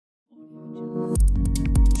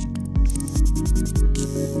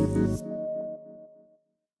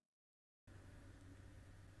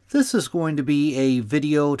This is going to be a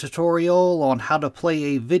video tutorial on how to play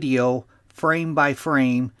a video frame by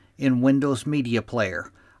frame in Windows Media Player.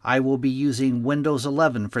 I will be using Windows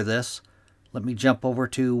 11 for this. Let me jump over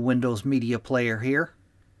to Windows Media Player here.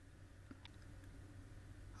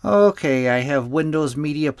 Okay, I have Windows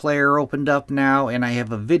Media Player opened up now, and I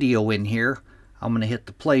have a video in here. I'm going to hit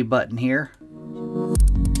the play button here.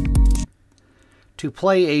 To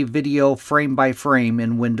play a video frame by frame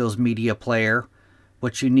in Windows Media Player,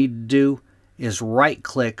 what you need to do is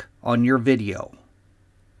right-click on your video.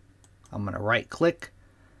 I'm going to right-click.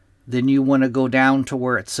 Then you want to go down to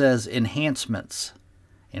where it says Enhancements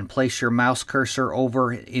and place your mouse cursor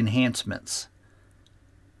over Enhancements.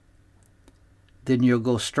 Then you'll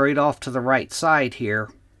go straight off to the right side here,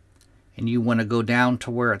 and you want to go down to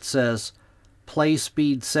where it says Play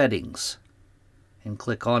Speed Settings and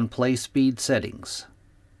click on Play Speed Settings.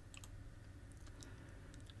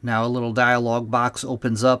 Now a little dialog box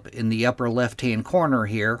opens up in the upper left hand corner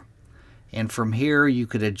here, and from here you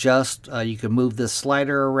could adjust, you can move this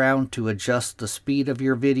slider around to adjust the speed of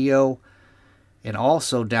your video, and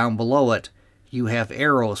also down below it you have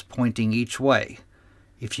arrows pointing each way.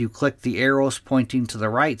 If you click the arrows pointing to the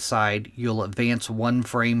right side, you'll advance one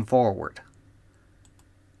frame forward.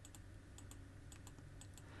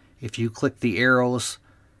 If you click the arrows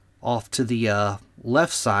off to the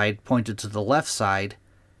left side, pointed to the left side,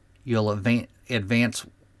 you'll advance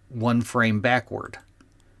one frame backward.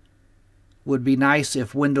 Would be nice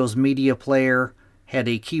if Windows Media Player had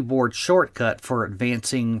a keyboard shortcut for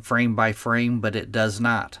advancing frame by frame, but it does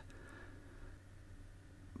not.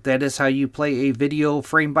 That is how you play a video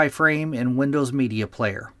frame by frame in Windows Media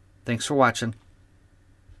Player. Thanks for watching.